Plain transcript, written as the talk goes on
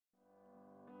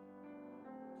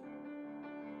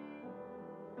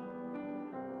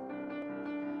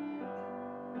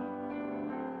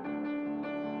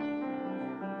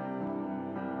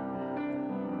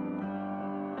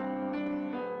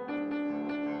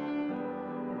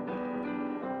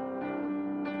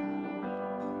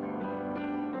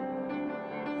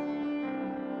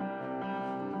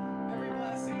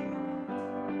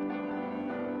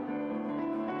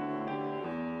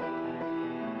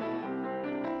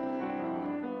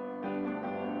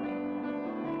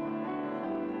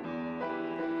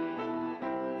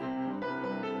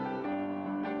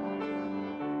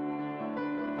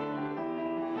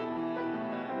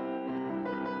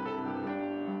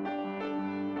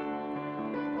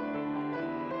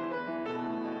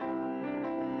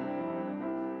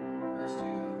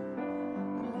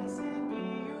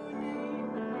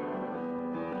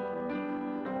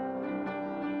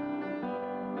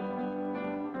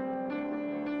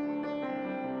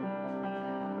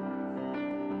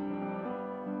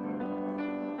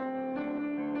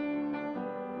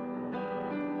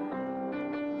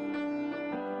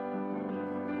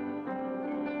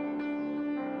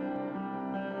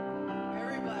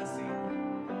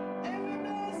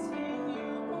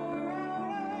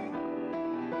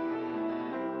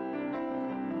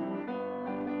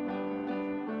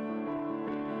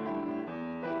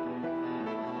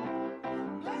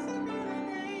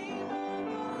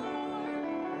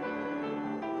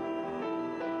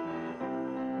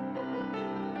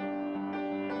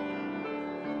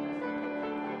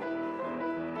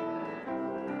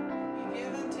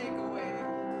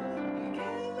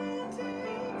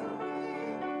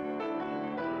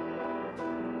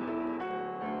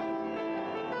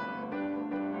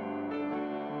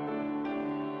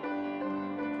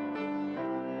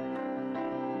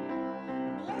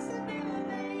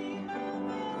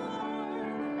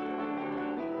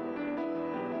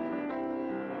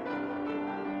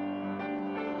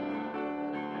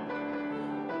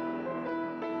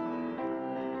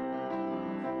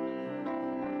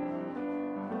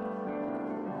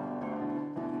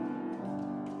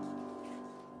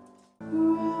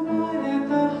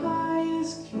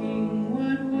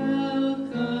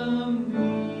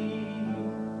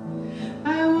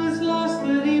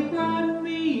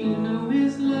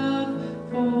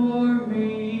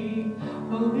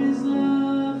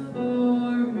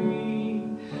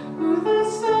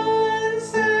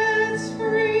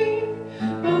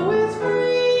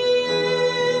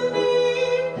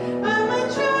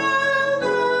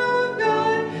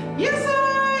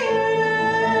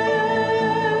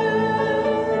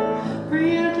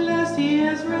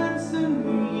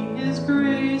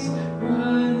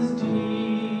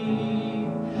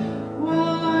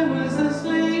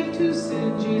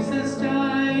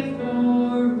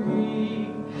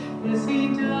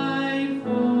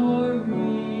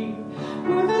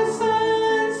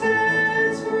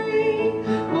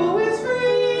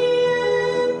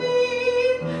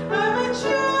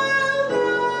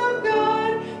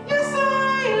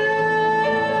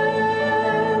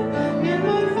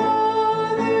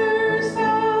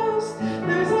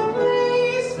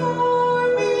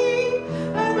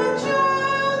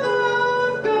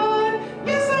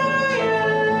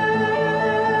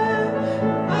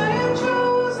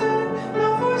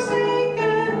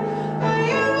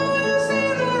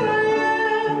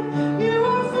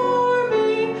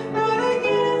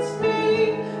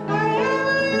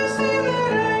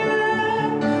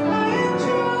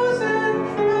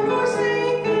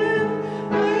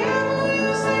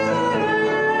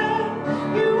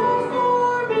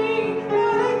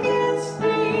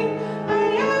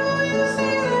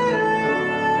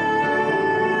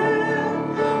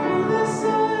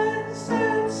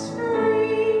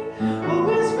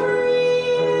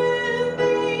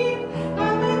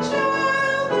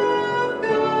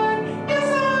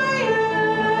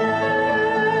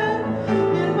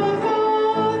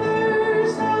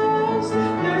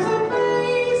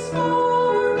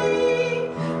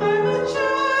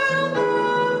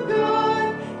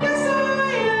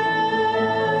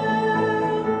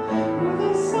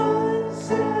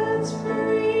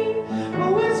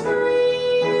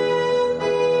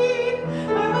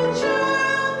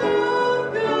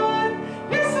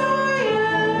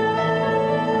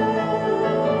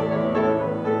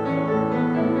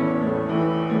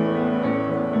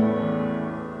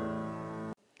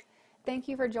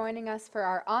joining us for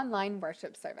our online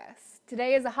worship service.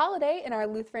 Today is a holiday in our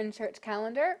Lutheran church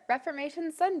calendar, Reformation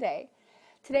Sunday.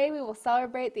 Today we will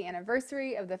celebrate the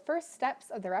anniversary of the first steps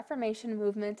of the Reformation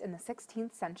movement in the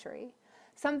 16th century.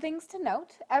 Some things to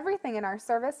note: everything in our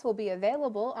service will be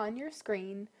available on your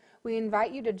screen. We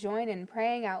invite you to join in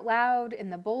praying out loud in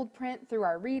the bold print through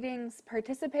our readings,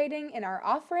 participating in our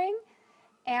offering,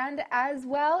 and as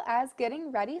well as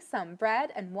getting ready some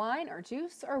bread and wine or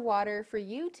juice or water for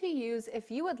you to use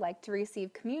if you would like to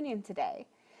receive communion today.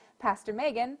 Pastor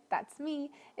Megan, that's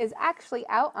me, is actually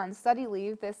out on study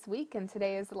leave this week, and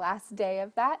today is the last day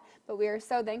of that, but we are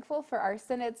so thankful for our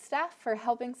Synod staff for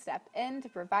helping step in to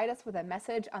provide us with a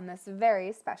message on this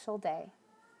very special day.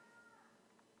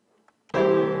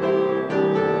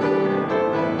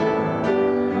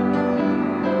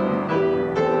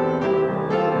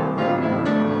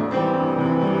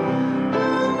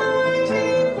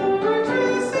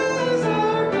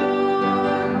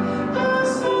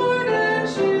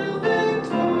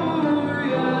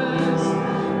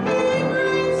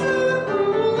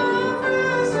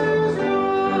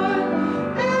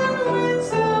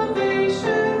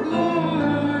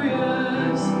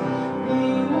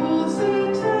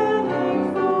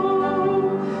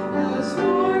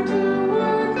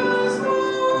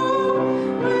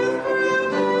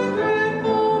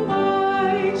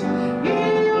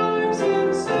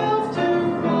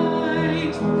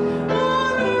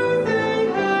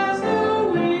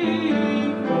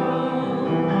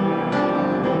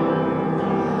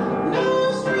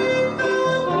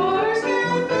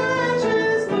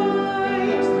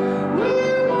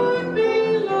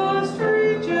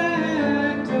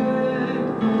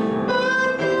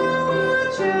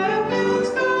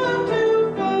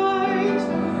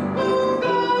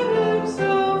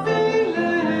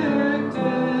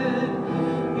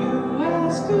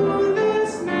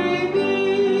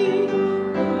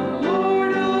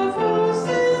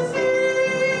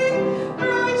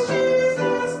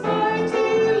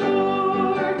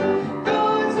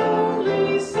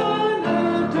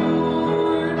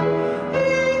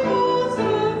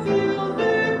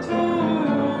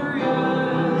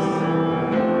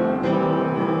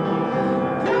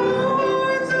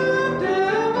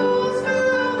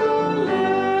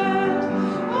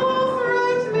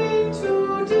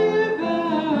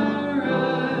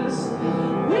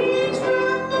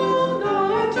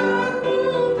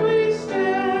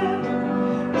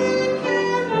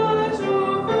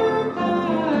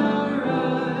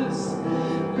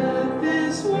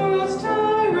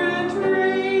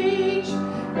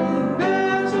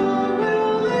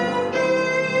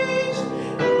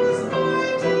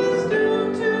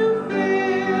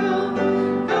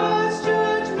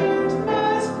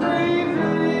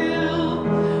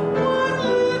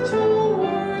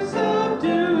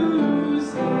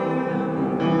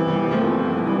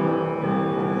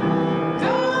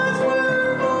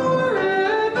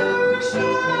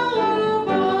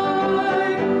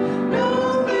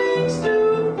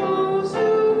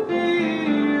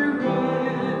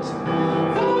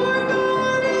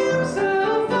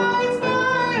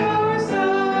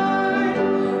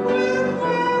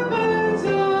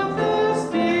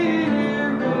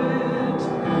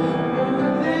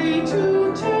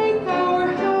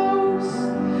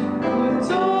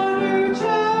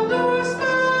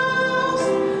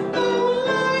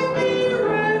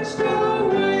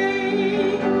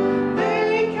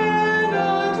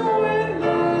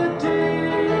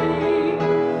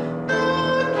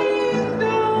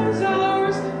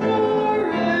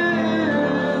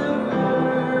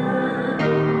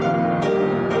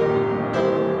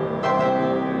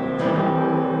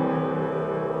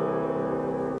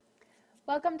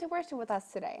 Welcome to worship with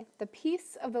us today. The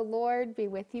peace of the Lord be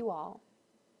with you all.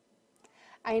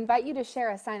 I invite you to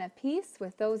share a sign of peace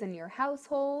with those in your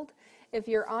household. If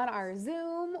you're on our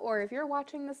Zoom, or if you're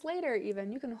watching this later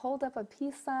even, you can hold up a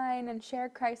peace sign and share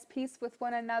Christ's peace with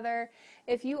one another.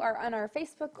 If you are on our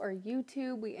Facebook or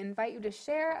YouTube, we invite you to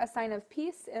share a sign of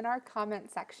peace in our comment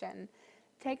section.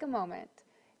 Take a moment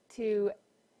to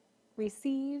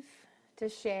receive, to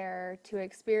share, to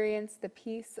experience the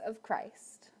peace of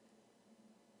Christ.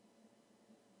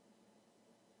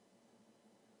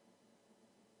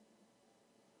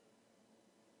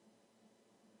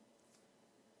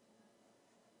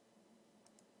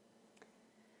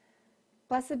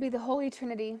 Blessed be the Holy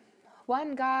Trinity,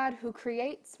 one God who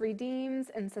creates, redeems,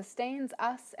 and sustains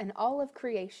us and all of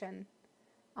creation.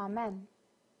 Amen.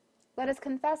 Let us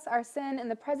confess our sin in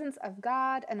the presence of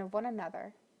God and of one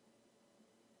another.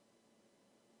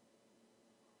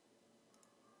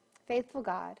 Faithful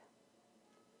God,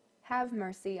 have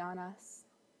mercy on us.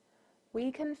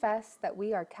 We confess that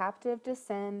we are captive to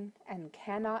sin and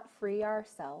cannot free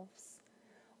ourselves.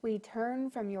 We turn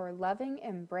from your loving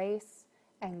embrace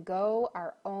and go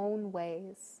our own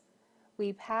ways.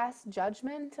 We pass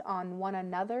judgment on one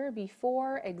another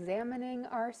before examining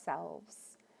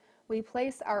ourselves. We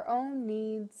place our own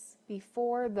needs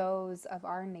before those of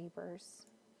our neighbors.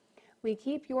 We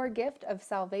keep your gift of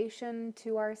salvation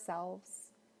to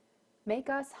ourselves. Make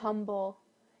us humble,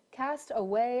 cast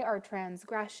away our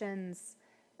transgressions,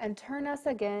 and turn us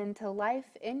again to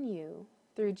life in you,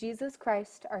 through Jesus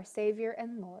Christ, our Savior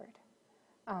and Lord.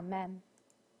 Amen.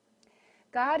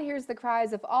 God hears the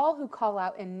cries of all who call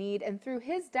out in need, and through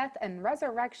his death and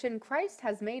resurrection, Christ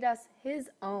has made us his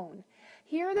own.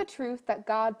 Hear the truth that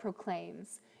God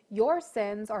proclaims. Your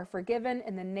sins are forgiven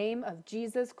in the name of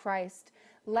Jesus Christ.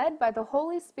 Led by the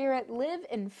Holy Spirit, live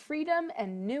in freedom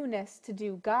and newness to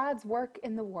do God's work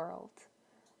in the world.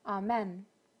 Amen.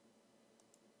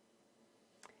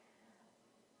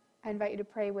 I invite you to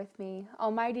pray with me.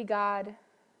 Almighty God,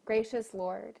 gracious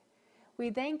Lord, we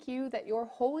thank you that your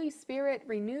Holy Spirit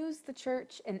renews the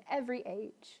church in every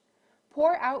age.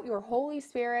 Pour out your Holy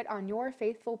Spirit on your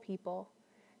faithful people.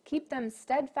 Keep them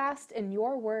steadfast in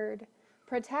your word.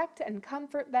 Protect and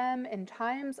comfort them in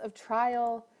times of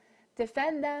trial.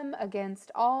 Defend them against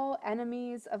all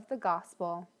enemies of the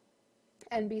gospel.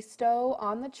 And bestow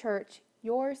on the church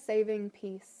your saving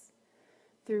peace.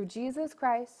 Through Jesus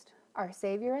Christ, our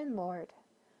Savior and Lord,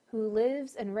 who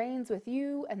lives and reigns with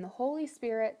you and the Holy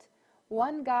Spirit,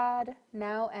 one God,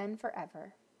 now and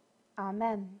forever.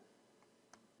 Amen.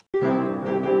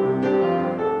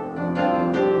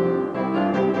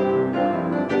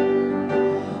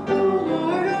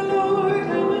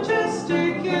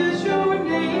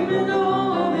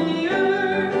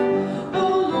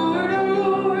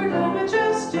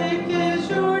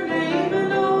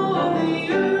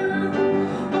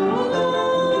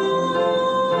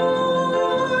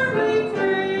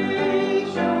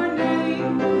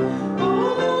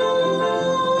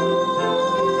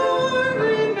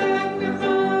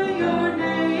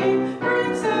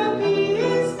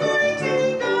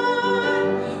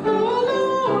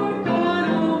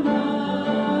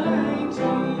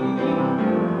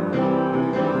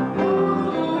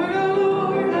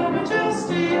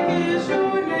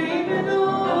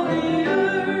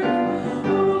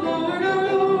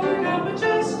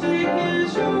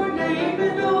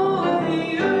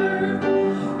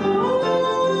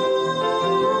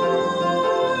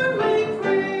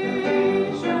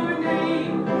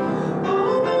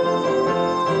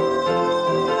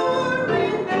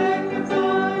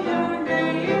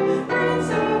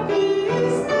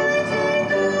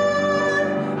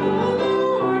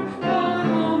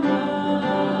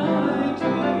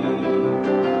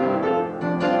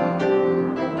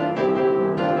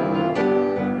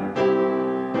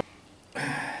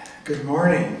 Good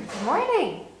morning. Good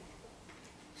morning.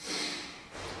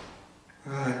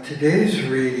 Today's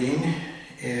reading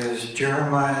is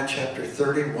Jeremiah chapter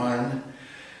 31,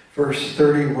 verse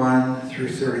 31 through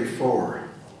 34.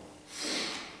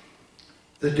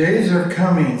 The days are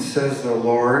coming, says the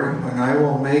Lord, when I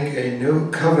will make a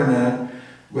new covenant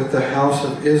with the house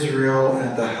of Israel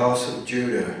and the house of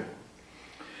Judah.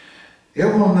 It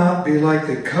will not be like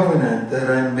the covenant that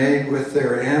I made with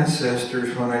their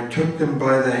ancestors when I took them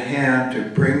by the hand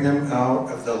to bring them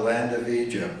out of the land of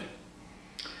Egypt.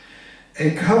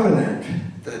 A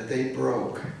covenant that they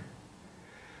broke.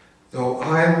 Though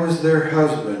I was their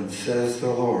husband, says the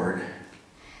Lord.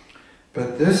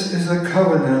 But this is a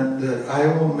covenant that I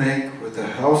will make with the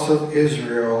house of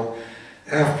Israel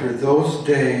after those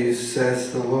days,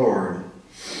 says the Lord.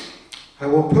 I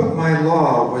will put my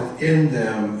law within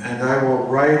them, and I will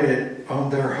write it on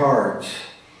their hearts.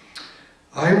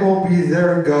 I will be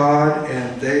their God,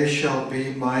 and they shall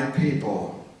be my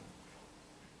people.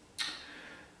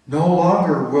 No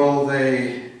longer will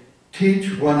they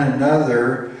teach one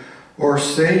another or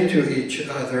say to each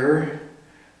other,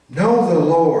 know the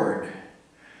Lord,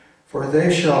 for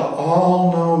they shall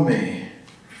all know me,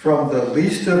 from the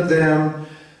least of them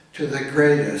to the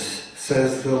greatest,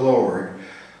 says the Lord.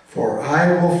 For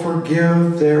I will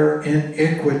forgive their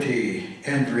iniquity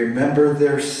and remember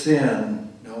their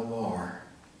sin no more.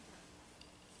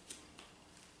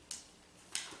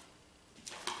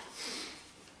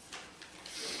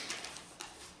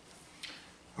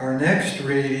 Our next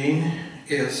reading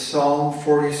is Psalm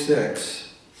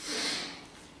 46.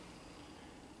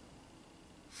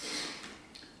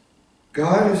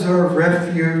 God is our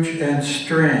refuge and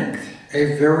strength,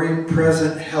 a very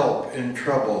present help in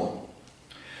trouble.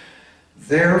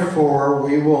 Therefore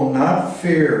we will not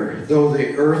fear, though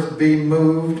the earth be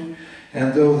moved,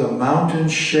 and though the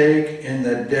mountains shake in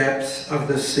the depths of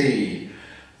the sea,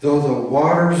 though the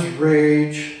waters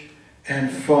rage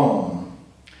and foam,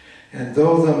 and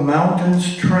though the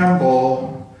mountains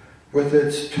tremble with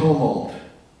its tumult,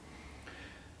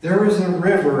 there is a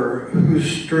river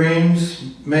whose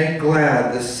streams make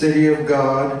glad the city of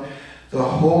God, the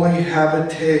holy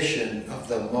habitation of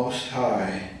the Most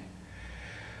High.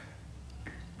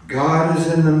 God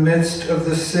is in the midst of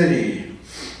the city.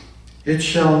 It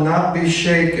shall not be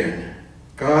shaken.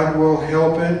 God will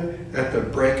help it at the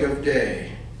break of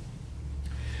day.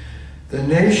 The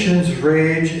nations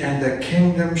rage and the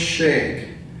kingdoms shake.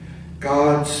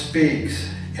 God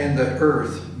speaks and the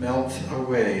earth melts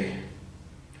away.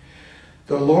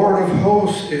 The Lord of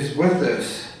hosts is with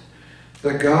us.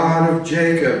 The God of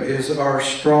Jacob is our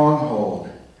stronghold.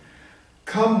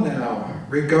 Come now,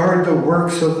 regard the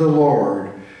works of the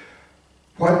Lord.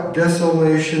 What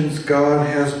desolations God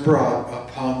has brought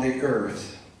upon the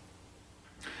earth.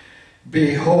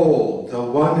 Behold, the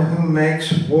one who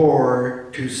makes war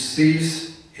to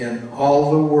cease in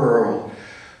all the world,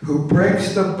 who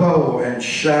breaks the bow and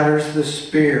shatters the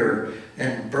spear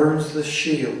and burns the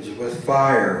shields with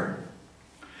fire.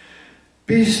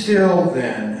 Be still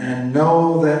then and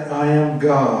know that I am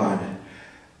God.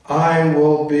 I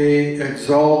will be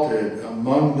exalted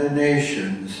among the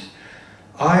nations.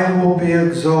 I will be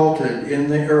exalted in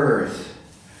the earth.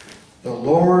 The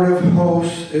Lord of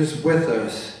hosts is with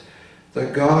us. The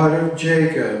God of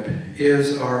Jacob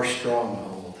is our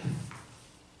stronghold.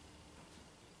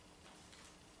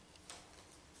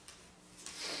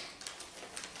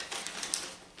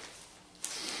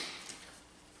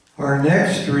 Our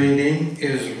next reading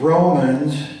is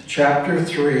Romans chapter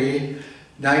 3,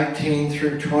 19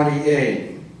 through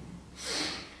 28.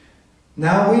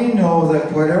 Now we know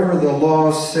that whatever the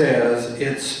law says,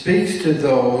 it speaks to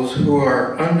those who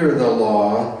are under the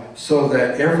law, so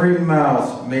that every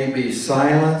mouth may be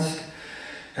silenced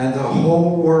and the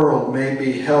whole world may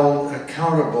be held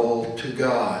accountable to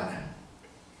God.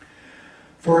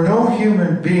 For no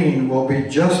human being will be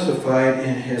justified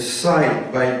in his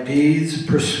sight by deeds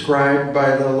prescribed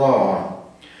by the law.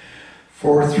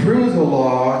 For through the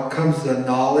law comes the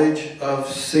knowledge of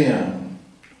sin.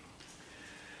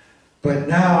 But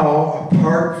now,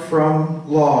 apart from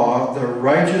law, the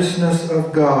righteousness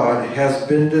of God has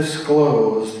been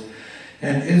disclosed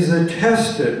and is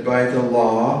attested by the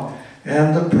law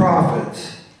and the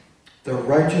prophets, the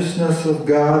righteousness of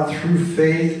God through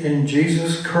faith in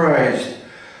Jesus Christ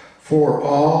for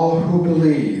all who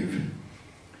believe.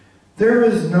 There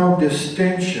is no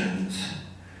distinctions,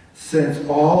 since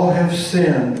all have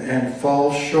sinned and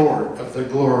fall short of the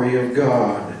glory of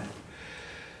God.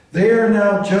 They are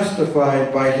now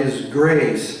justified by his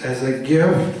grace as a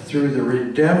gift through the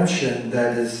redemption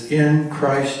that is in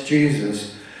Christ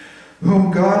Jesus,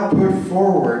 whom God put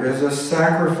forward as a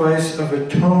sacrifice of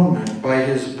atonement by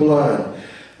his blood,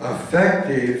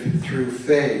 effective through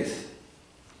faith.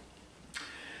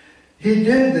 He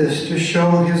did this to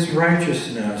show his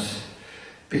righteousness,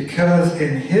 because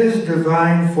in his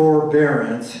divine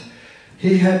forbearance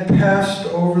he had passed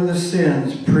over the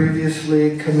sins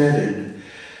previously committed.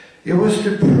 It was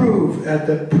to prove at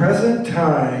the present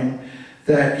time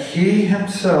that he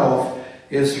himself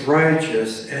is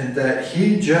righteous and that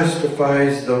he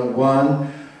justifies the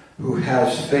one who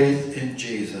has faith in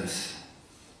Jesus.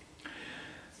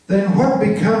 Then what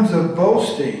becomes of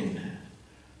boasting?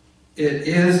 It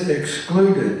is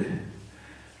excluded.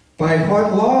 By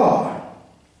what law?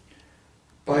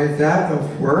 By that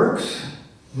of works?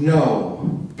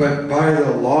 No, but by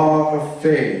the law of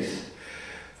faith.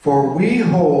 For we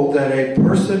hold that a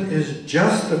person is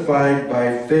justified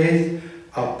by faith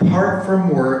apart from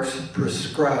works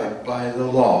prescribed by the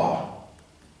law.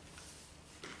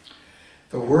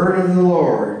 The word of the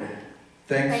Lord.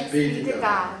 Thanks be to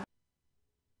God.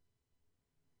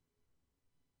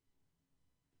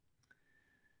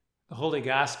 The Holy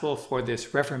Gospel for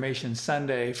this Reformation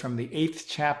Sunday from the 8th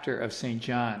chapter of St.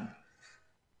 John.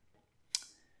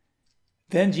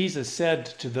 Then Jesus said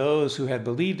to those who had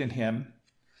believed in him,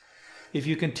 "If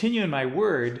you continue in my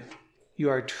word, you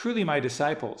are truly my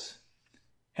disciples,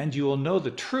 and you will know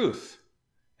the truth,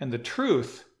 and the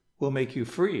truth will make you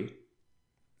free."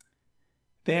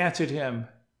 They answered him,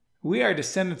 "We are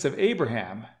descendants of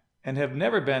Abraham and have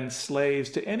never been slaves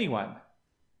to anyone.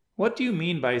 What do you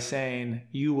mean by saying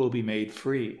you will be made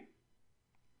free?"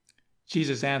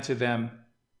 Jesus answered them,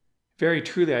 "Very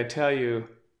truly I tell you,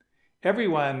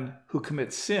 everyone who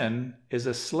commits sin is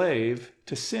a slave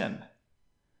to sin.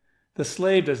 The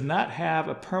slave does not have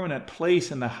a permanent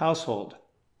place in the household.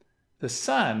 The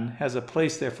Son has a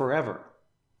place there forever.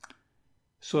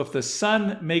 So if the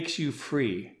Son makes you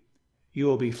free, you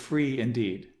will be free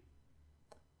indeed.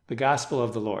 The Gospel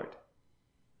of the Lord.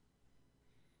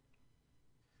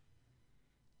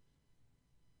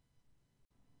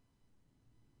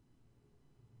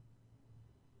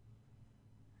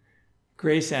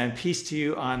 Grace and peace to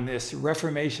you on this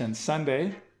Reformation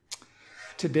Sunday.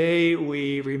 Today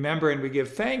we remember and we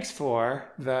give thanks for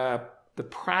the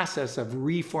process of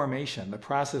reformation, the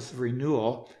process of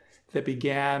renewal that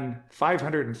began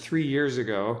 503 years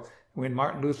ago when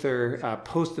Martin Luther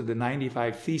posted the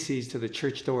 95 Theses to the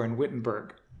church door in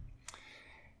Wittenberg.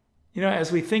 You know,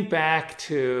 as we think back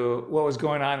to what was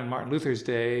going on in Martin Luther's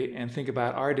day and think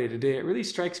about our day today, it really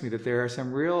strikes me that there are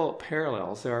some real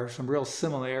parallels, there are some real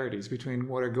similarities between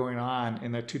what are going on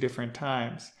in the two different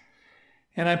times.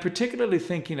 And I'm particularly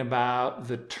thinking about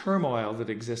the turmoil that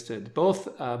existed, both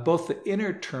the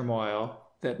inner turmoil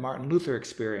that Martin Luther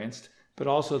experienced, but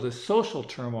also the social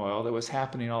turmoil that was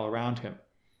happening all around him.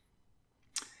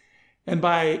 And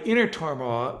by inner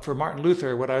turmoil for Martin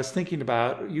Luther, what I was thinking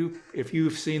about, if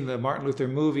you've seen the Martin Luther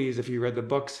movies, if you read the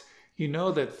books, you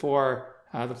know that for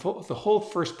the whole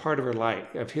first part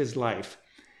of his life,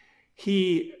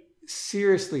 he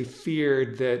seriously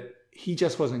feared that he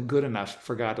just wasn't good enough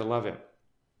for God to love him.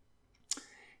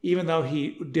 Even though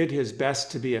he did his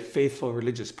best to be a faithful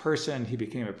religious person, he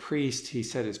became a priest, he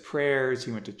said his prayers,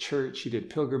 he went to church, he did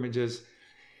pilgrimages.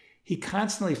 He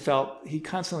constantly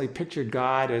pictured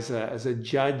God as a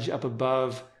judge up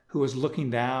above who was looking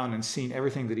down and seeing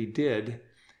everything that he did.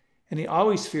 And he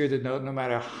always feared that no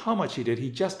matter how much he did,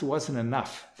 he just wasn't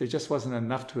enough. There just wasn't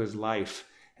enough to his life,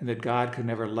 and that God could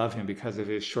never love him because of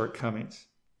his shortcomings.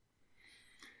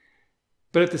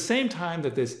 But at the same time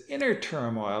that this inner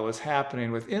turmoil was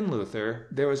happening within Luther,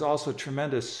 there was also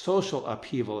tremendous social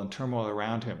upheaval and turmoil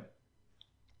around him.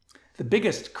 The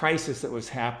biggest crisis that was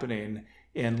happening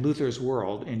in Luther's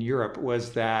world, in Europe,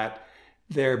 was that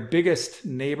their biggest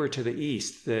neighbor to the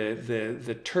east,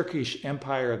 the Turkish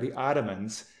Empire of the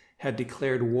Ottomans, had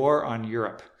declared war on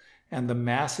Europe. And the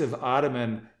massive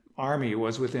Ottoman army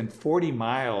was within 40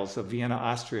 miles of Vienna,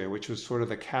 Austria, which was sort of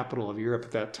the capital of Europe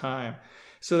at that time.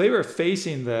 So they were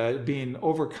facing being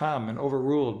overcome and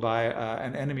overruled by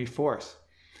an enemy force.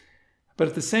 But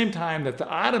at the same time that the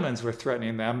Ottomans were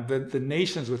threatening them, the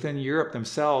nations within Europe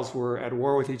themselves were at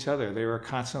war with each other. They were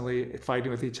constantly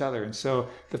fighting with each other. And so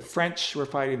the French were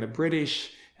fighting the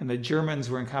British, and the Germans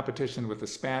were in competition with the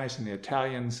Spanish and the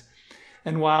Italians.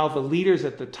 And while the leaders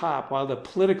at the top, while the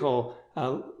political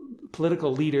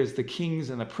leaders, the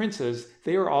kings and the princes,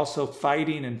 they were also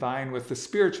fighting and vying with the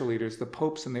spiritual leaders, the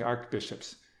popes and the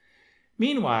archbishops.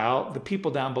 Meanwhile, the people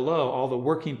down below, all the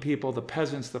working people, the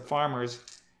peasants, the farmers,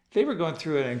 they were going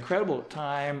through an incredible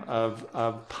time of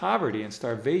poverty and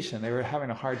starvation. They were having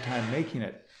a hard time making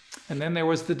it. And then there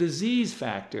was the disease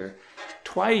factor.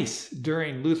 Twice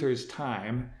during Luther's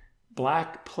time,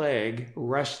 Black Plague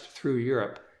rushed through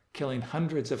Europe, killing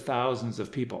hundreds of thousands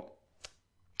of people.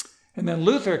 And then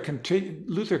Luther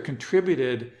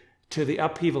contributed to the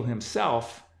upheaval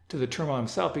himself, to the turmoil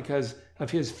himself, because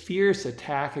of his fierce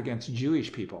attack against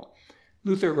Jewish people.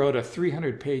 Luther wrote a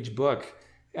 300-page book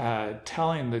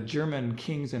telling the German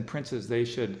kings and princes they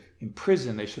should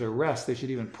imprison, they should arrest, they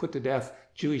should even put to death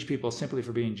Jewish people simply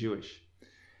for being Jewish.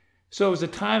 So it was a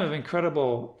time of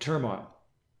incredible turmoil.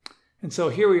 And so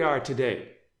here we are today.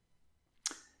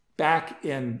 Back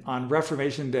on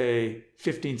Reformation Day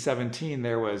 1517,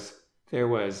 there was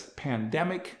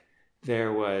pandemic,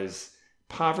 there was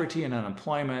poverty and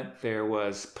unemployment, there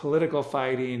was political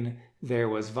fighting, there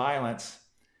was violence.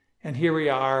 And here we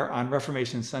are on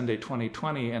Reformation Sunday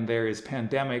 2020, and there is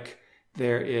pandemic,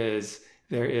 there is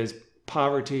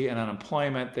poverty and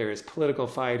unemployment, there is political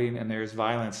fighting, and there is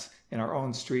violence in our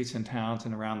own streets and towns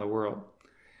and around the world.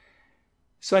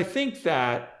 So I think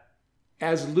that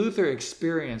as Luther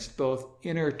experienced both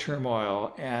inner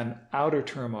turmoil and outer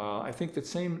turmoil, I think the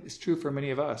same is true for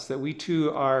many of us, that we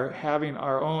too are having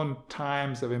our own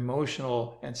times of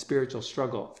emotional and spiritual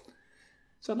struggle.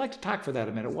 So I'd like to talk for that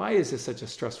a minute. Why is this such a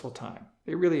stressful time?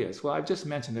 It really is. Well, I've just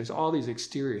mentioned there's all these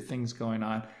exterior things going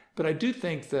on, but I do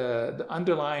think the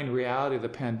underlying reality of the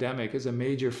pandemic is a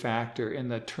major factor in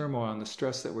the turmoil and the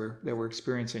stress that we're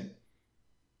experiencing.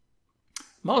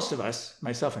 Most of us,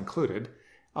 myself included,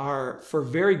 are, for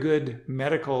very good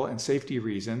medical and safety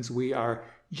reasons, we are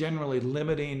generally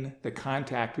limiting the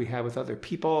contact we have with other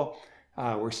people.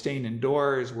 We're staying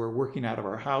indoors, we're working out of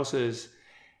our houses.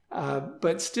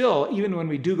 But still, even when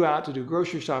we do go out to do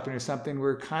grocery shopping or something,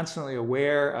 we're constantly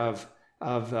aware of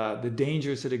the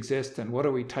dangers that exist and what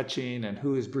are we touching and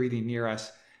who is breathing near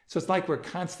us. So it's like we're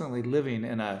constantly living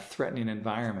in a threatening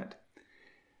environment.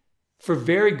 For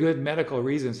very good medical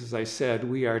reasons, as I said,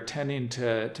 we are tending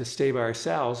to stay by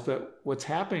ourselves. But what's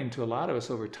happening to a lot of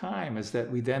us over time is that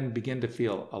we then begin to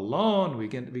feel alone. We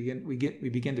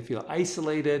begin to feel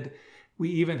isolated. We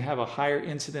even have a higher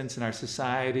incidence in our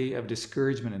society of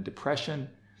discouragement and depression.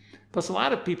 Plus, a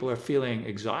lot of people are feeling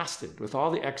exhausted with all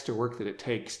the extra work that it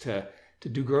takes to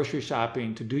do grocery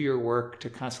shopping, to do your work, to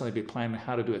constantly be planning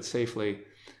how to do it safely.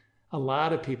 A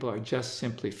lot of people are just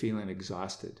simply feeling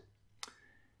exhausted.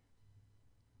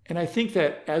 And I think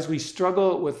that as we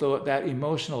struggle with that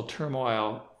emotional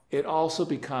turmoil, it also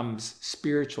becomes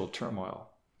spiritual turmoil.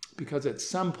 Because at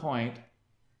some point,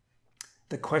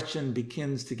 the question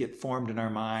begins to get formed in our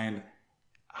mind,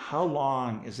 how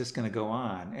long is this going to go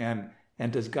on?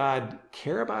 And does God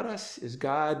care about us? Is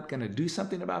God going to do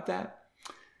something about that?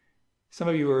 Some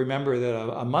of you will remember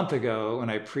that a month ago when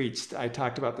I preached, I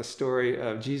talked about the story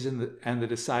of Jesus and the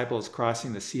disciples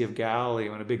crossing the Sea of Galilee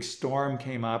when a big storm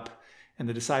came up and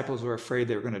the disciples were afraid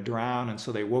they were going to drown. And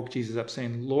so they woke Jesus up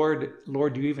saying, Lord,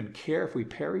 do you even care if we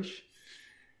perish?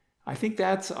 I think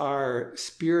that's our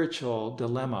spiritual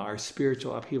dilemma, our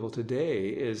spiritual upheaval today,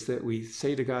 is that we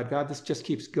say to God, God, this just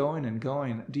keeps going and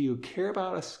going. Do you care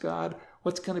about us, God?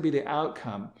 What's going to be the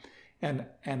outcome? And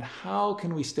how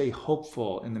can we stay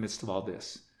hopeful in the midst of all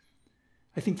this?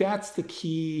 I think that's the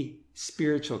key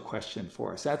spiritual question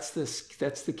for us. That's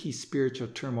the key spiritual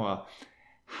turmoil.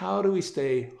 How do we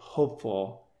stay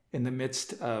hopeful in the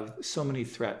midst of so many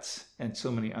threats and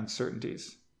so many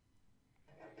uncertainties?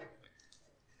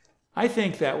 I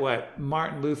think that what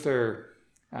Martin Luther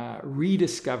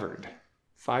rediscovered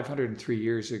 503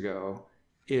 years ago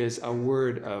is a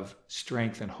word of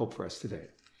strength and hope for us today.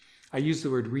 I use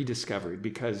the word rediscovered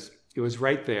because it was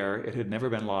right there. It had never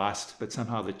been lost, but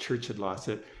somehow the church had lost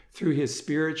it. Through his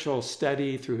spiritual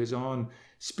study, through his own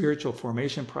spiritual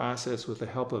formation process, with the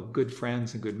help of good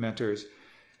friends and good mentors,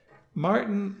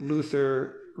 Martin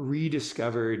Luther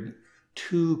rediscovered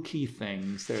two key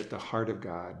things that are at the heart of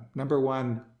God. Number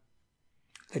one,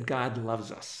 that God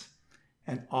loves us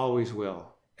and always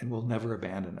will and will never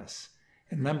abandon us.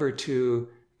 And number two,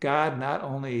 God not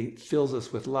only fills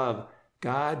us with love,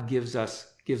 God gives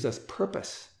us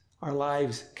purpose. Our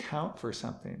lives count for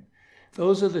something.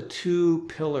 Those are the two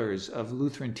pillars of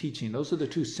Lutheran teaching. Those are the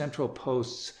two central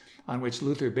posts on which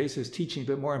Luther bases teaching.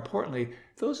 But more importantly,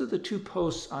 those are the two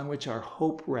posts on which our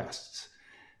hope rests.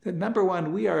 That number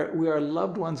one, we are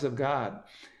loved ones of God.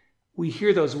 We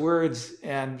hear those words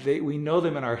and we know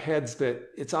them in our heads, but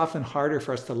it's often harder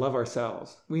for us to love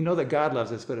ourselves. We know that God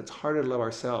loves us, but it's harder to love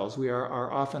ourselves. We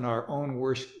are often our own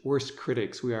worst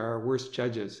critics. We are our worst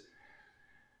judges.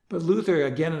 But Luther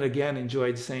again and again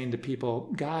enjoyed saying to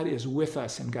people, God is with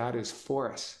us and God is for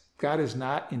us. God is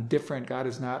not indifferent. God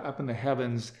is not up in the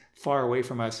heavens far away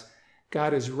from us.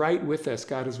 God is right with us.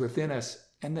 God is within us,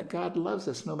 and that God loves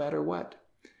us no matter what.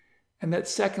 And that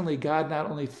secondly, God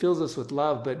not only fills us with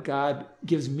love, but God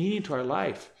gives meaning to our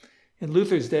life. In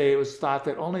Luther's day, it was thought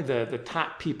that only the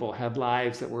top people had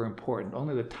lives that were important.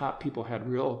 Only the top people had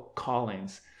real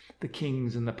callings, the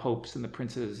kings and the popes and the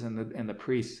princes and the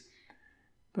priests.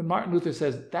 But Martin Luther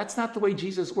says that's not the way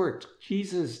Jesus worked.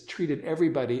 Jesus treated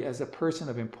everybody as a person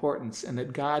of importance, and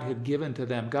that God had given to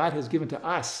them. God has given to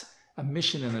us a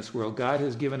mission in this world. God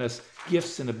has given us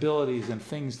gifts and abilities and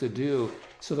things to do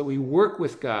so that we work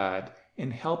with God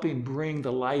in helping bring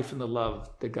the life and the love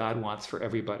that God wants for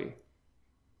everybody.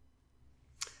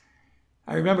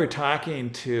 I remember talking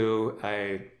to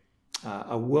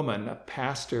a woman, a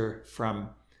pastor from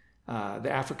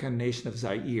the African nation of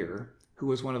Zaire, who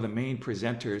was one of the main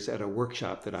presenters at a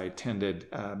workshop that I attended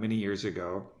many years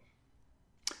ago.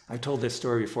 I've told this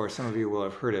story before. Some of you will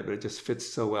have heard it, but it just fits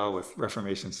so well with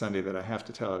Reformation Sunday that I have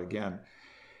to tell it again.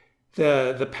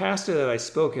 The pastor that I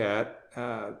spoke at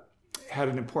had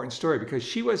an important story because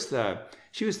she was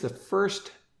the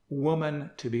first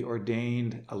woman to be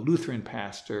ordained a Lutheran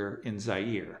pastor in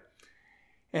Zaire.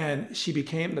 And she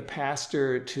became the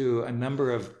pastor to a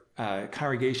number of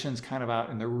congregations kind of out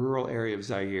in the rural area of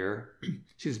Zaire.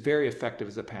 She was very effective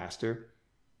as a pastor,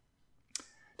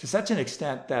 to such an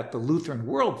extent that the Lutheran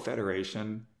World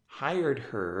Federation hired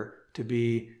her to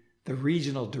be the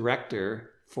regional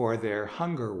director for their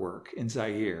hunger work in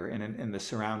Zaire and in the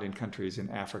surrounding countries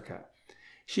in Africa.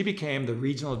 She became the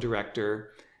regional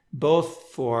director both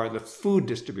for the food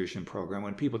distribution program,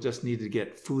 when people just needed to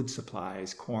get food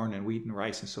supplies, corn and wheat and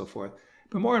rice and so forth.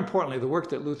 But more importantly, the work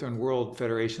that Lutheran World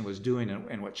Federation was doing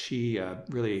and what she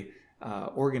really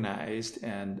organized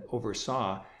and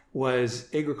oversaw was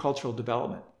agricultural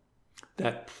development.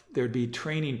 That there'd be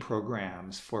training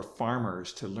programs for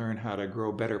farmers to learn how to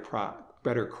grow better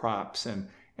crops and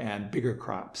and bigger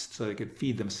crops so they could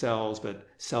feed themselves but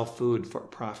sell food for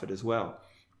profit as well.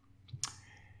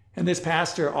 And this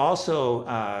pastor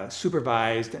also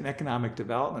supervised an economic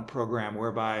development program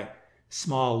whereby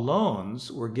small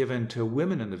loans were given to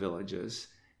women in the villages,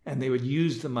 and they would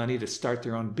use the money to start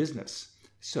their own business.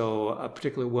 So a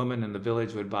particular woman in the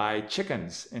village would buy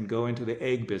chickens and go into the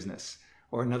egg business,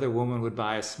 or another woman would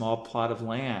buy a small plot of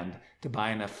land to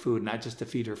buy enough food, not just to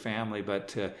feed her family, but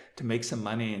to make some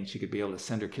money, and she could be able to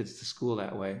send her kids to school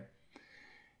that way.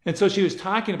 And so she was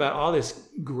talking about all this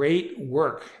great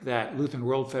work that Lutheran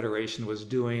World Federation was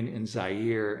doing in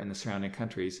Zaire and the surrounding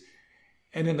countries.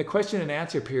 And in the question and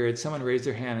answer period, someone raised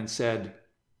their hand and said,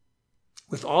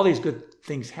 with all these good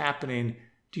things happening,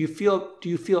 do you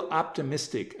feel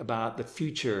optimistic about the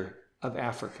future of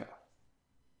Africa?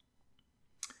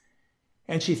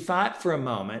 And she thought for a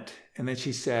moment, and then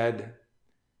she said,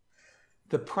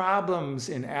 the problems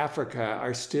in Africa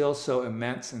are still so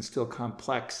immense and still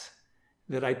complex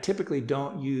that I typically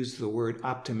don't use the word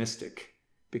optimistic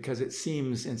because it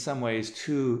seems in some ways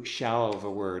too shallow of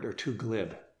a word or too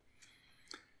glib.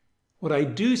 What I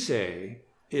do say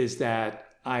is that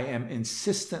I am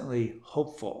insistently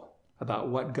hopeful about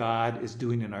what God is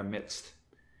doing in our midst.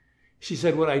 She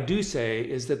said, what I do say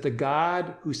is that the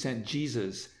God who sent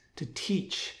Jesus to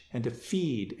teach and to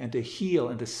feed and to heal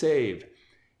and to save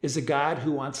is a God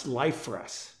who wants life for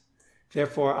us.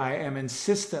 Therefore, I am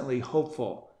insistently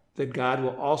hopeful that God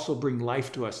will also bring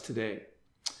life to us today.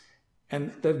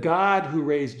 And the God who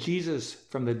raised Jesus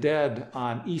from the dead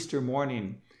on Easter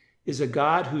morning is a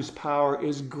God whose power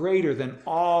is greater than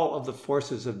all of the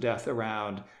forces of death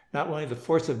around, not only the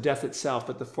force of death itself,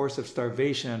 but the force of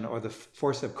starvation or the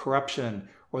force of corruption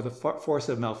or the force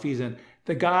of malfeasance.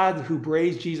 The God who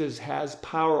raised Jesus has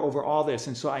power over all this.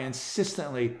 And so I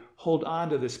insistently hold on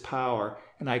to this power,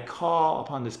 and I call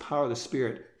upon this power of the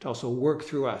Spirit to also work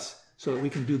through us so that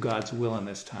we can do God's will in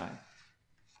this time.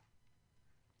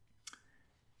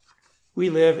 We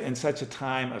live in such a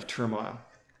time of turmoil.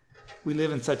 We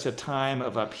live in such a time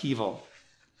of upheaval.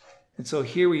 And so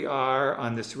here we are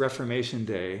on this Reformation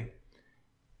Day,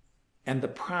 and the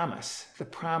promise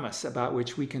about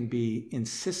which we can be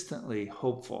insistently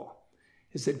hopeful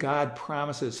is that God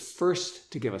promises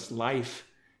first to give us life,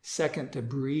 second to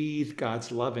breathe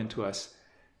God's love into us,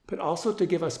 but also to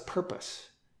give us purpose,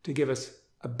 to give us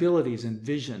abilities and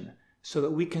vision so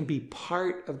that we can be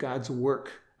part of God's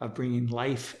work of bringing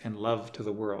life and love to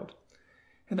the world.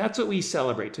 And that's what we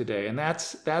celebrate today. And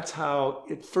that's how,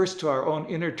 first to our own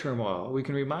inner turmoil, we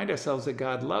can remind ourselves that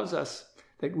God loves us,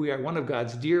 that we are one of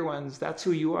God's dear ones. That's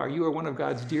who you are. You are one of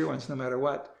God's dear ones no matter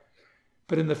what.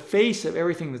 But in the face of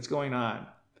everything that's going on,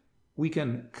 we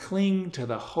can cling to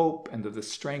the hope and to the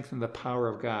strength and the power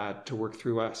of God to work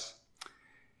through us.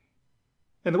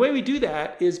 And the way we do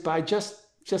that is by just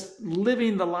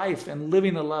living the life and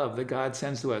living the love that God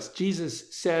sends to us.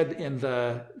 Jesus said in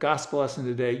the gospel lesson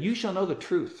today, you shall know the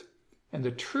truth, and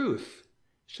the truth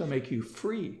shall make you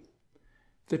free.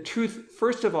 The truth,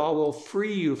 first of all, will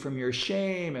free you from your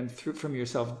shame and from your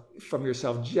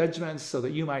self-judgments so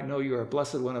that you might know you are a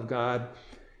blessed one of God.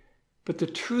 But the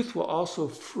truth will also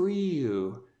free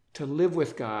you to live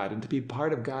with God and to be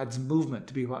part of God's movement,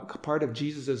 to be part of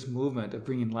Jesus' movement of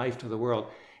bringing life to the world.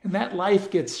 And that life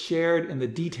gets shared in the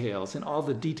details, in all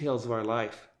the details of our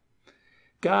life.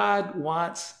 God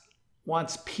wants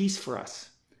peace for us.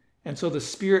 And so the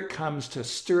Spirit comes to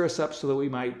stir us up so that we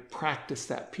might practice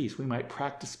that peace. We might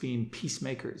practice being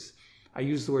peacemakers. I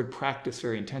use the word practice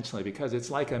very intentionally because it's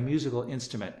like a musical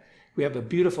instrument. We have a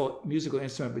beautiful musical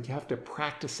instrument, but you have to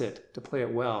practice it to play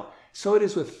it well. So it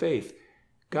is with faith.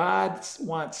 God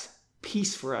wants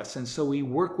peace for us, and so we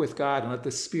work with God and let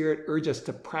the Spirit urge us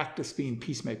to practice being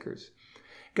peacemakers.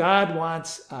 God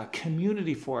wants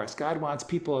community for us. God wants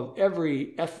people of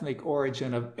every ethnic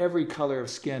origin, of every color of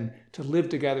skin, to live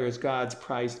together as God's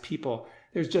prized people.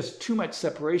 There's just too much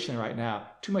separation right now,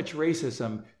 too much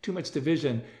racism, too much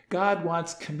division. God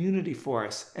wants community for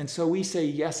us, and so we say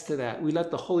yes to that. We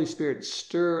let the Holy Spirit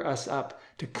stir us up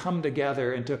to come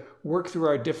together and to work through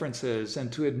our differences and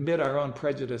to admit our own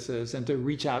prejudices and to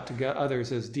reach out to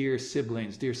others as dear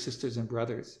siblings, dear sisters and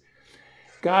brothers.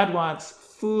 God wants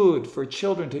food for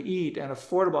children to eat and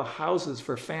affordable houses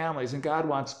for families, and God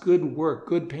wants good work,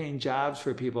 good paying jobs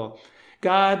for people.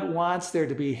 God wants there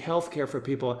to be health care for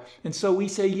people, and so we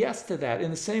say yes to that in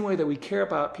the same way that we care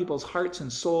about people's hearts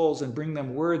and souls and bring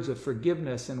them words of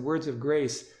forgiveness and words of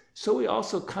grace. So we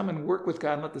also come and work with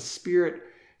God and let the Spirit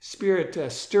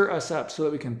stir us up so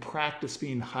that we can practice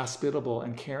being hospitable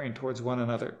and caring towards one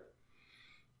another.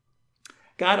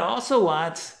 God also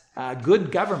wants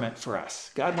good government for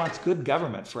us. God wants good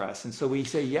government for us. And so we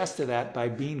say yes to that by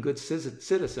being good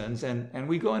citizens, and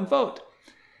we go and vote.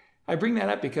 I bring that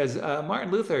up because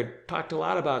Martin Luther talked a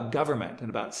lot about government and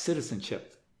about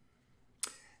citizenship.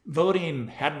 Voting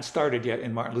hadn't started yet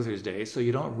in Martin Luther's day, so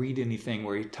you don't read anything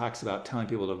where he talks about telling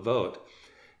people to vote.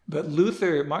 But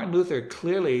Martin Luther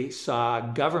clearly saw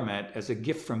government as a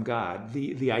gift from God.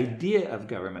 The idea of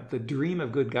government, the dream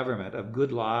of good government, of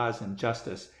good laws and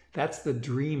justice, that's the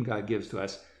dream God gives to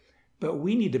us. But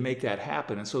we need to make that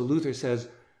happen. And so Luther says,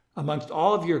 amongst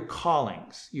all of your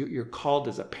callings, you're called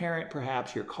as a parent,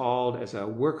 perhaps, you're called as a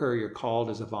worker, you're called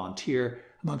as a volunteer.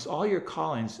 Amongst all your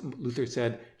callings, Luther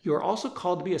said, you're also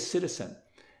called to be a citizen.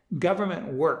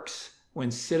 Government works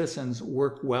when citizens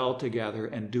work well together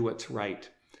and do what's right.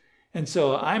 And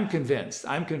so I'm convinced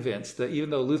that even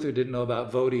though Luther didn't know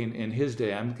about voting in his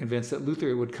day, I'm convinced that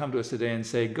Luther would come to us today and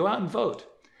say, go out and vote.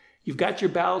 You've got your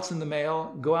ballots in the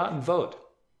mail, go out and vote.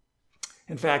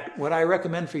 In fact, what I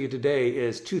recommend for you today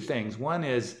is two things. One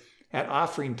is at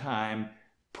offering time,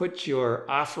 put your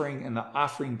offering in the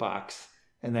offering box,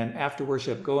 and then after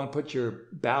worship, go and put your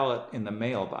ballot in the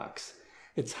mailbox.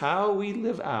 It's how we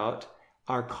live out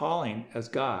our calling as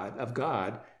of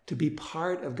God, to be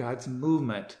part of God's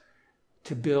movement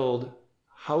to build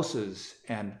houses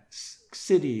and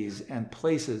cities and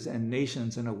places and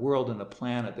nations and a world and a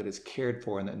planet that is cared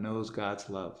for and that knows God's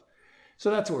love.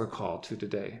 So that's what we're called to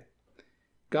today.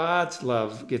 God's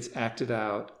love gets acted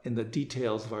out in the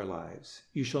details of our lives.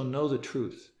 You shall know the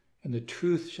truth, and the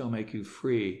truth shall make you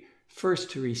free.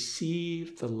 First, to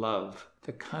receive the love,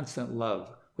 the constant love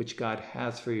which God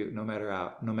has for you no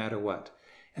matter what.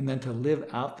 And then to live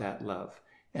out that love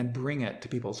and bring it to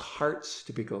people's hearts,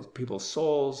 to people's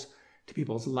souls, to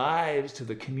people's lives, to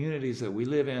the communities that we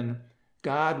live in.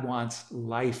 God wants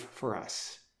life for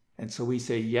us. And so we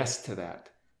say yes to that.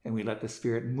 And we let the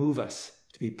Spirit move us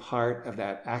to be part of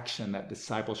that action, that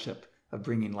discipleship of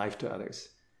bringing life to others.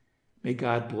 May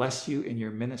God bless you in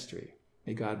your ministry.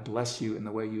 May God bless you in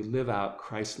the way you live out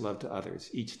Christ's love to others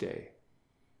each day.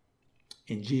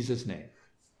 In Jesus' name,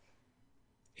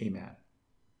 amen.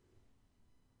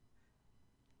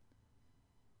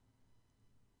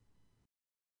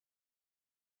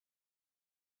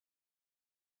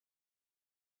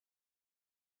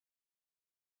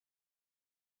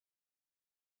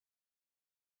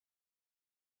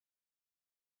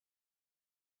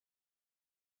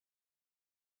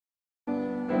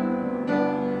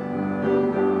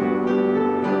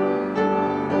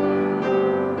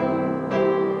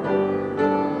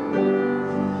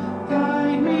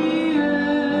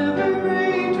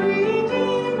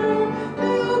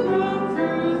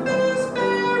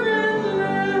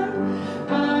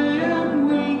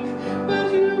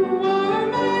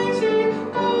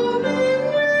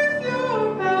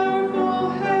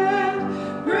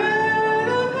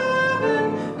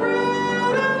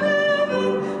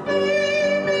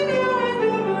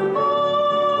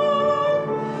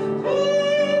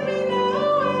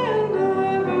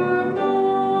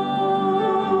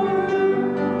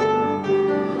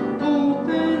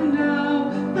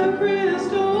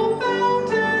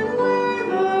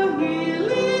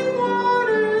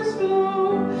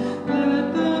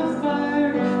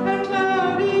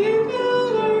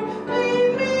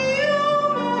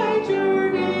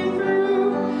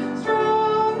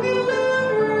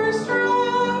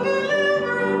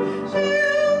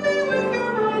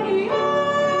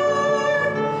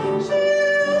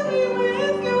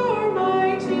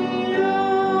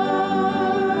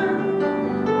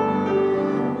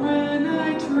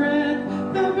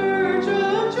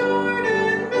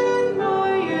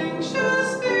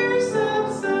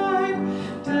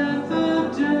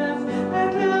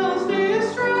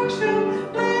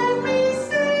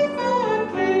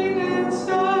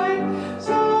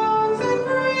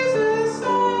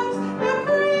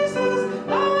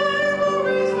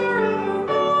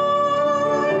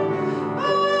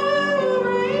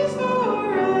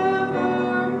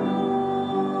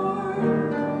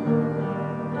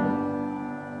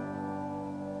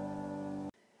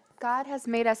 God has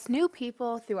made us new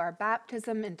people through our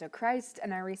baptism into Christ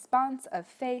and our response of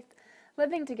faith.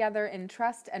 Living together in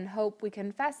trust and hope, we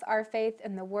confess our faith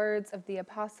in the words of the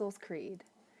Apostles' Creed.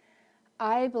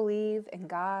 I believe in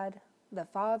God, the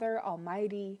Father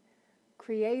Almighty,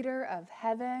 creator of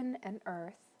heaven and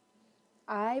earth.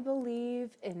 I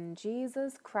believe in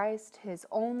Jesus Christ, his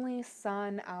only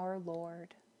Son, our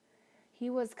Lord. He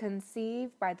was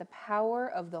conceived by the power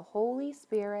of the Holy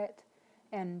Spirit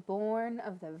and born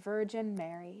of the Virgin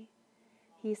Mary.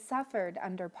 He suffered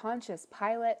under Pontius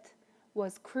Pilate,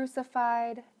 was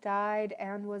crucified, died,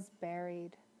 and was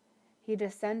buried. He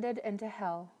descended into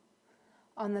hell.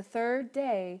 On the third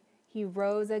day, he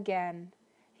rose again.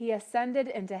 He ascended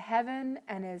into heaven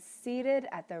and is seated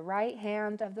at the right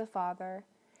hand of the Father.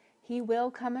 He will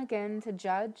come again to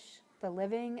judge the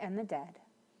living and the dead.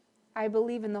 I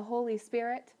believe in the Holy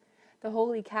Spirit, the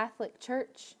Holy Catholic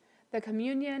Church, the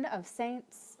communion of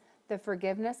saints, the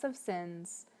forgiveness of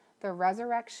sins, the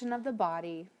resurrection of the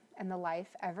body, and the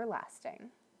life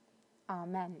everlasting.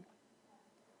 Amen.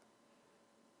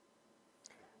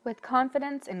 With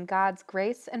confidence in God's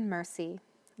grace and mercy,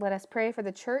 let us pray for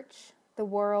the Church, the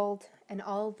world, and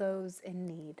all those in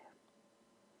need.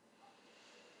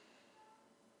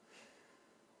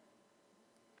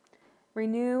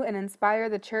 Renew and inspire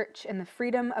the Church in the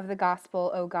freedom of the gospel,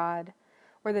 O God.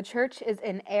 Where the Church is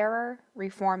in error,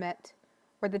 reform it.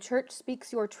 Where the Church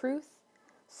speaks your truth,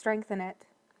 strengthen it.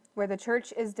 Where the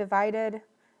Church is divided,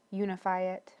 unify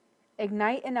it.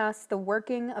 Ignite in us the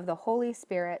working of the Holy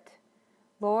Spirit.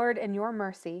 Lord, in your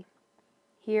mercy,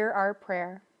 hear our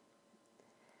prayer.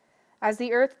 As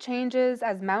the earth changes,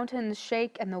 as mountains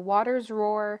shake and the waters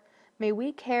roar, may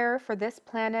we care for this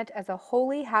planet as a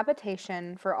holy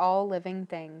habitation for all living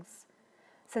things.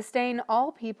 Sustain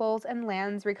all peoples and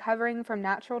lands recovering from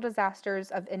natural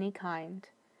disasters of any kind.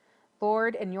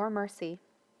 Lord, in your mercy,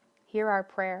 hear our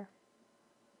prayer.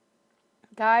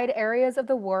 Guide areas of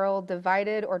the world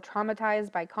divided or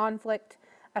traumatized by conflict,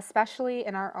 especially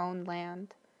in our own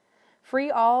land.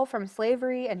 Free all from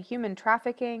slavery and human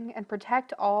trafficking, and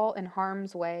protect all in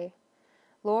harm's way.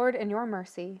 Lord, in your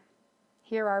mercy,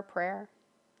 hear our prayer.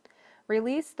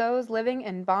 Release those living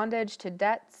in bondage to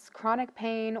debts, chronic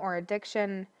pain, or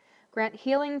addiction. Grant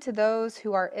healing to those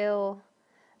who are ill.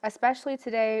 Especially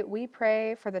today, we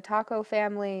pray for the Taco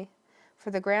family,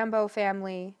 for the Grambo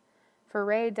family, for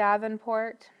Ray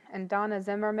Davenport and Donna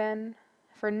Zimmerman,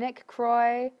 for Nick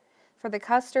Croy, for the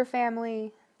Custer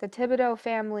family, the Thibodeau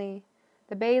family,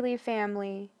 the Bailey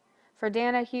family, for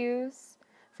Dana Hughes,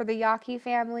 for the Yaki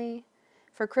family,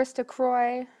 for Krista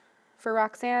Croy, for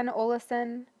Roxanne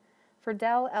Olison, for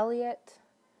Dell Elliott,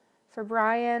 for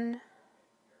Brian,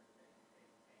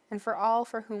 and for all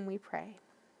for whom we pray.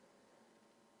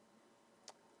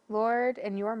 Lord,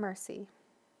 in your mercy,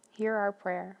 hear our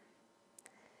prayer.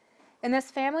 In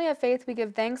this family of faith, we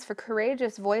give thanks for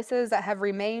courageous voices that have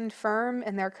remained firm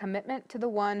in their commitment to the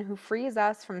one who frees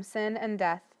us from sin and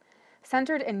death.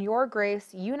 Centered in your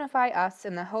grace, unify us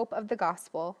in the hope of the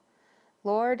gospel.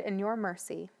 Lord, in your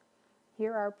mercy,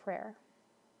 hear our prayer.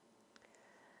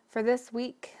 For this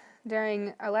week,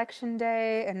 during Election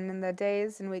Day and in the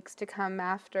days and weeks to come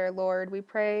after, Lord, we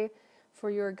pray for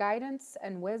your guidance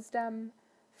and wisdom,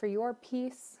 for your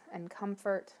peace and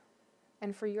comfort,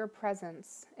 and for your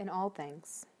presence in all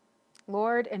things.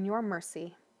 Lord, in your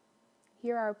mercy,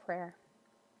 hear our prayer.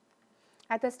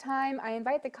 At this time, I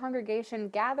invite the congregation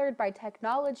gathered by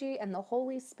technology and the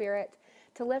Holy Spirit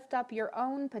to lift up your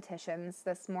own petitions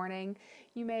this morning.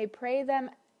 You may pray them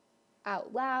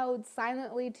out loud,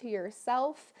 silently to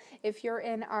yourself. If you're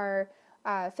in our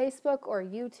Facebook or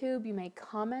YouTube, you may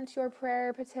comment your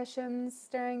prayer petitions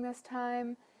during this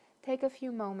time. Take a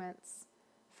few moments.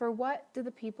 For what do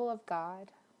the people of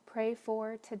God pray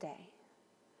for today?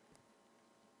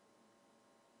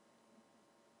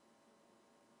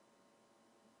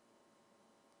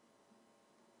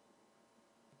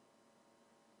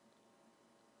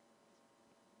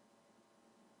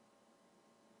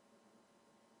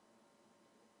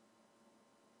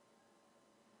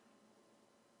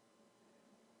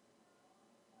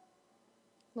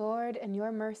 Lord, in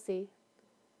your mercy,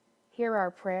 hear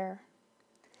our prayer.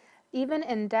 Even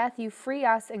in death, you free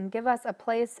us and give us a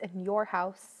place in your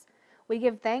house. We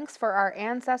give thanks for our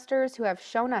ancestors who have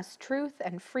shown us truth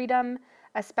and freedom,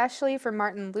 especially for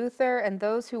Martin Luther and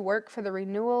those who work for the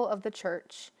renewal of the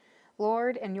church.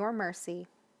 Lord, in your mercy,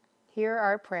 hear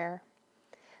our prayer.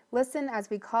 Listen as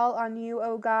we call on you,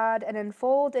 O God, and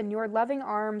enfold in your loving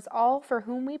arms all for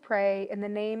whom we pray in the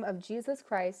name of Jesus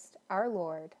Christ, our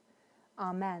Lord.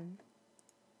 Amen.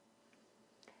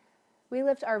 We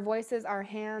lift our voices, our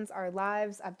hands, our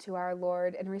lives up to our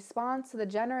Lord in response to the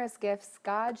generous gifts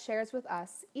God shares with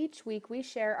us. Each week we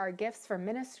share our gifts for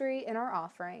ministry in our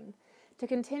offering. To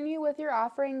continue with your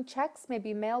offering, checks may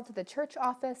be mailed to the church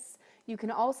office. You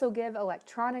can also give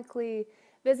electronically.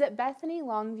 Visit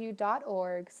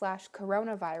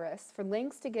bethanylongview.org/coronavirus for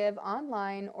links to give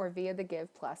online or via the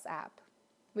Give Plus app.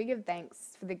 We give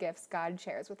thanks for the gifts God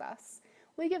shares with us.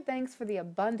 We give thanks for the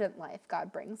abundant life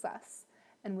God brings us.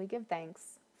 And we give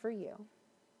thanks for you.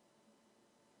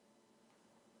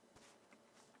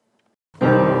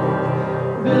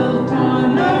 Built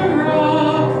on a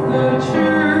rock, the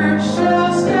church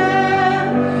shall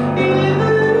stand,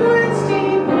 even when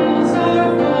steeples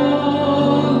are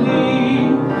falling.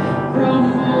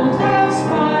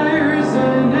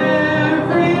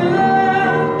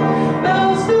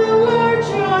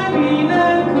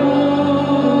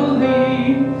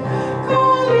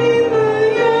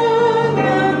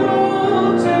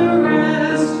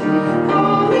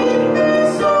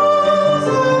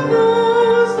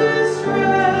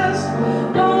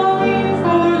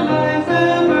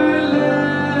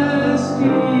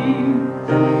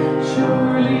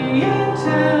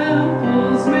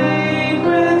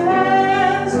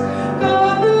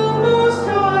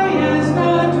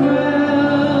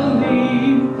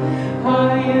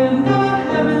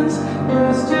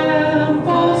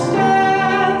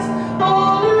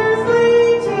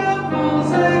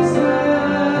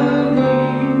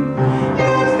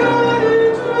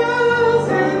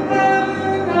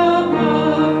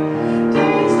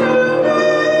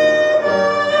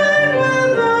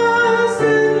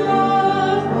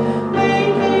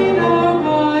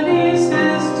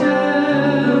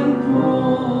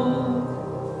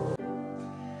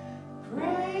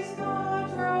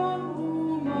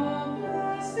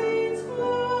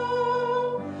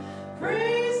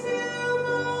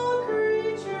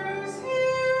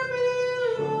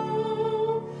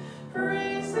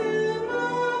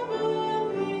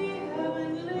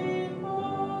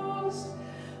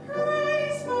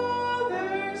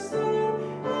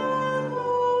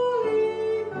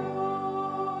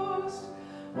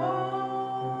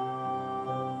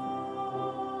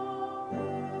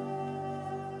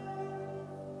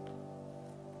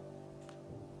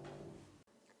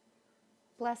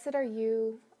 Blessed are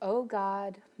you, O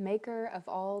God, maker of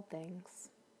all things.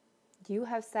 You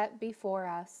have set before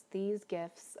us these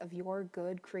gifts of your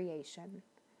good creation.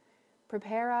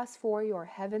 Prepare us for your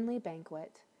heavenly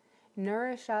banquet.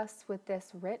 Nourish us with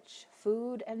this rich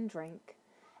food and drink,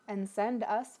 and send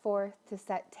us forth to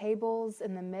set tables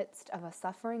in the midst of a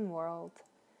suffering world.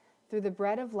 Through the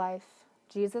bread of life,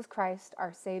 Jesus Christ,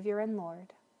 our Savior and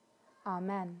Lord.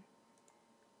 Amen.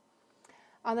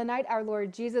 On the night our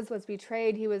Lord Jesus was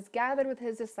betrayed, he was gathered with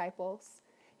his disciples.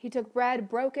 He took bread,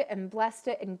 broke it, and blessed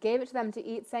it, and gave it to them to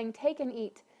eat, saying, "Take and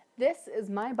eat. This is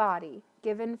my body,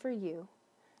 given for you.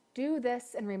 Do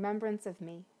this in remembrance of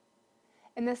me."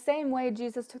 In the same way,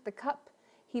 Jesus took the cup.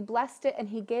 He blessed it, and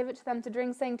he gave it to them to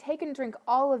drink, saying, "Take and drink,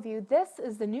 all of you. This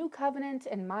is the new covenant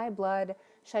in my blood,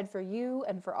 shed for you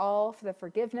and for all for the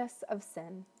forgiveness of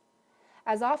sin.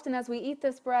 As often as we eat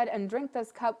this bread and drink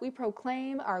this cup, we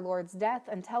proclaim our Lord's death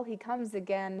until he comes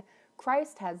again.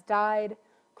 Christ has died.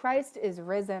 Christ is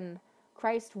risen.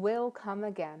 Christ will come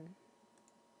again."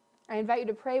 I invite you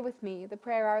to pray with me the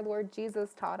prayer our Lord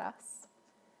Jesus taught us.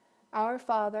 Our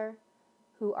Father,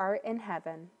 who art in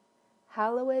heaven,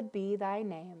 hallowed be thy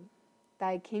name.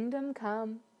 Thy kingdom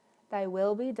come, thy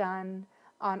will be done,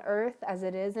 on earth as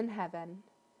it is in heaven.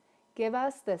 Give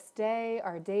us this day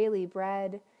our daily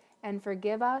bread, and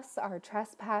forgive us our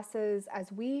trespasses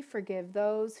as we forgive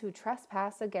those who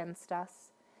trespass against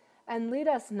us. And lead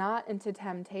us not into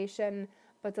temptation,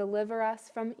 but deliver us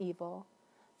from evil.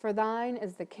 For thine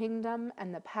is the kingdom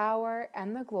and the power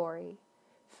and the glory,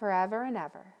 forever and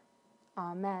ever.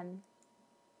 Amen.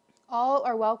 All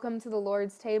are welcome to the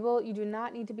Lord's table. You do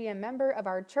not need to be a member of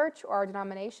our church or our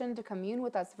denomination to commune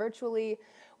with us virtually.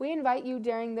 We invite you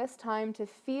during this time to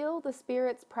feel the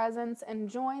Spirit's presence and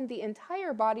join the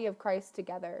entire body of Christ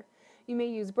together. You may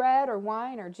use bread or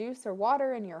wine or juice or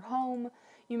water in your home.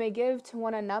 You may give to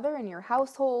one another in your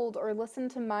household, or listen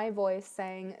to my voice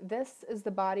saying, "This is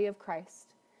the body of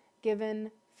Christ,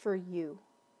 given for you.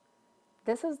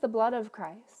 This is the blood of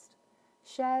Christ,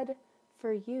 shed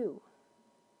for you."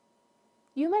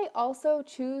 You may also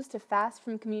choose to fast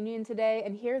from communion today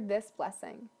and hear this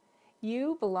blessing.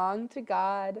 You belong to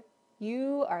God.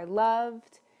 You are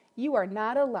loved. You are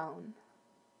not alone.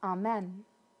 Amen.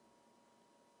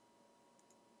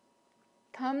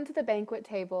 Come to the banquet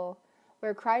table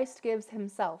where Christ gives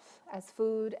himself as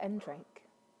food and drink.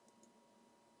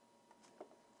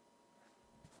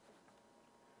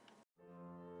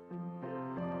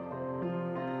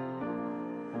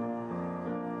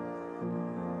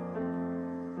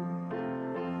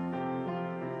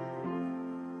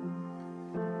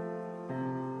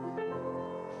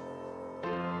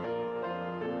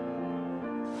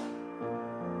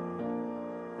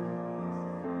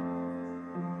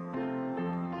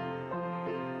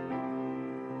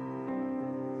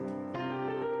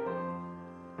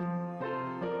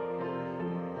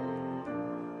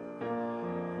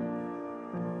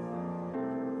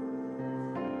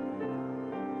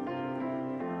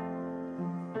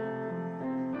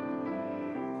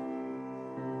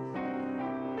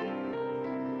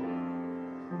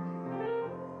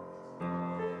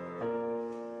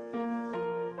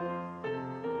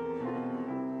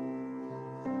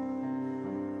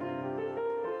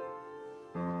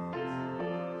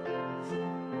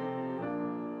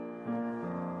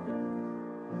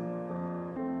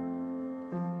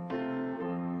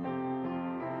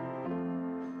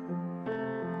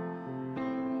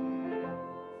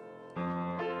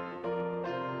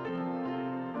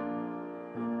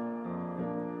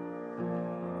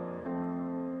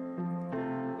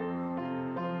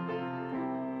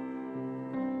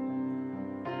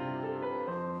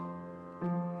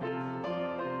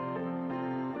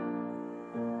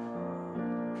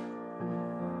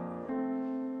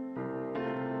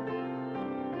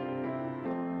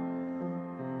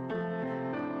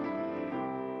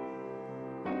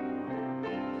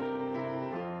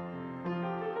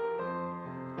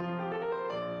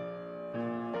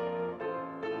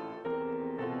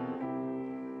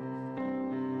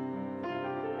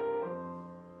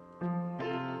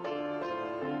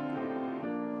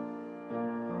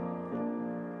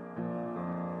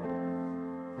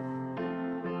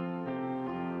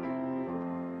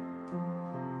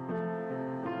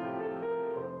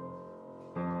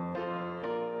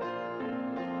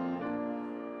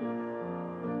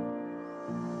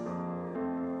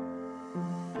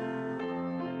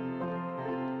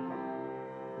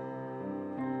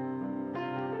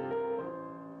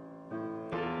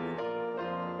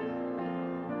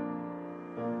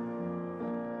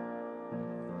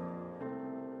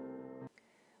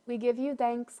 We give you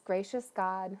thanks, gracious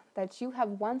God, that you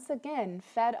have once again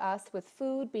fed us with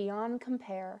food beyond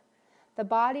compare, the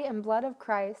body and blood of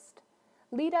Christ.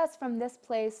 Lead us from this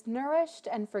place, nourished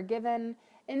and forgiven,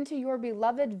 into your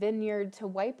beloved vineyard to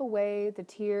wipe away the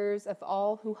tears of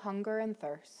all who hunger and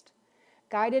thirst.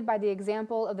 Guided by the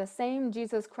example of the same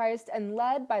Jesus Christ and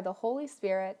led by the Holy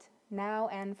Spirit, now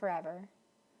and forever.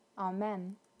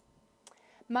 Amen.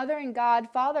 Mothering God,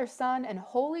 Father, Son, and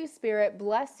Holy Spirit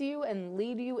bless you and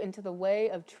lead you into the way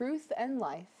of truth and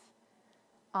life.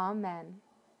 Amen.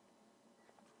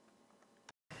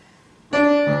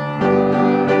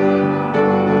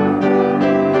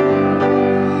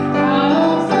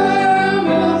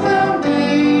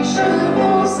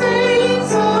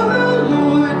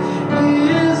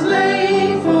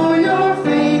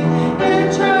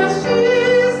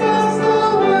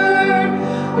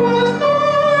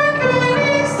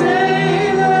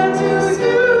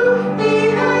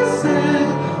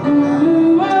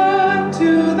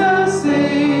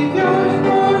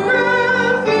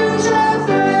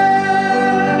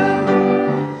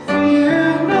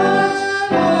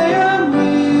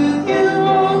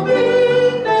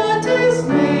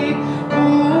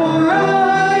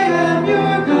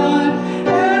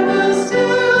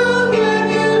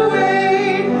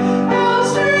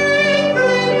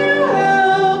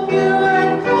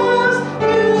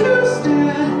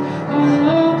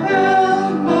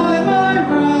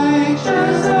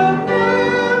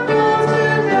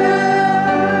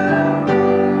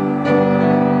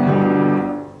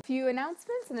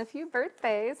 Announcements and a few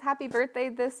birthdays. Happy birthday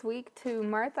this week to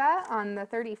Martha on the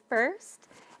 31st,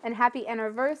 and happy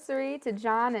anniversary to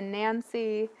John and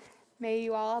Nancy. May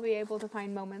you all be able to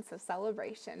find moments of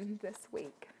celebration this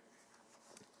week.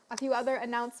 A few other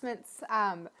announcements.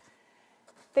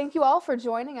 Thank you all for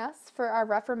joining us for our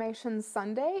Reformation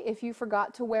Sunday. If you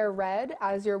forgot to wear red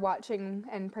as you're watching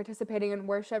and participating in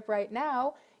worship right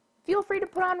now, feel free to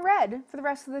put on red for the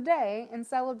rest of the day in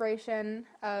celebration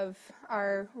of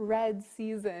our red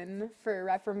season for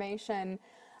Reformation.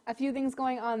 A few things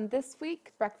going on this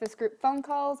week: breakfast group phone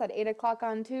calls at 8 o'clock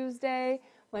on Tuesday,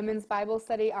 women's Bible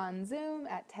study on Zoom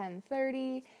at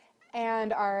 10:30,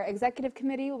 and our executive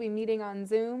committee will be meeting on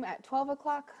Zoom at 12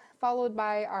 o'clock, followed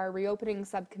by our reopening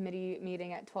subcommittee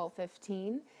meeting at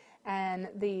 12:15. And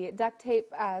the duct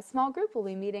tape small group will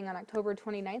be meeting on October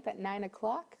 29th at 9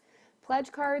 o'clock.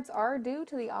 Pledge cards are due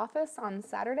to the office on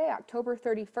Saturday, October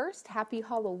 31st. Happy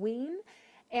Halloween.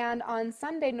 And on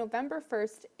Sunday, November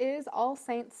 1st, is All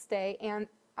Saints Day and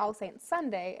All Saints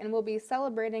Sunday, and we'll be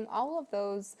celebrating all of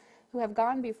those who have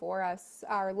gone before us,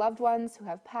 our loved ones who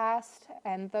have passed,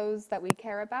 and those that we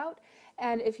care about.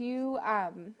 And if you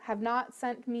have not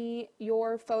sent me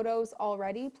your photos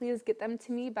already, please get them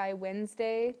to me by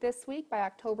Wednesday this week, by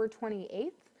October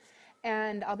 28th.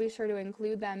 And I'll be sure to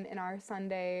include them in our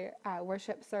Sunday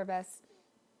worship service.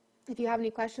 If you have any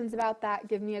questions about that,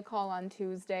 give me a call on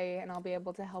Tuesday, and I'll be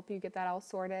able to help you get that all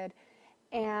sorted.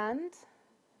 And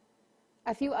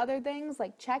a few other things,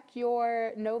 like check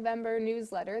your November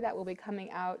newsletter that will be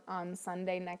coming out on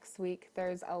Sunday next week.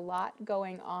 There's a lot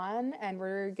going on, and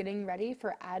we're getting ready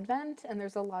for Advent, and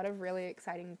there's a lot of really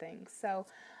exciting things. So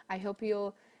I hope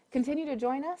you'll continue to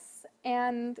join us.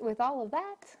 And with all of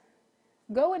that,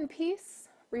 go in peace,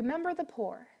 remember the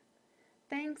poor.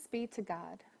 Thanks be to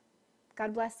God.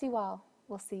 God bless you all.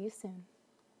 We'll see you soon.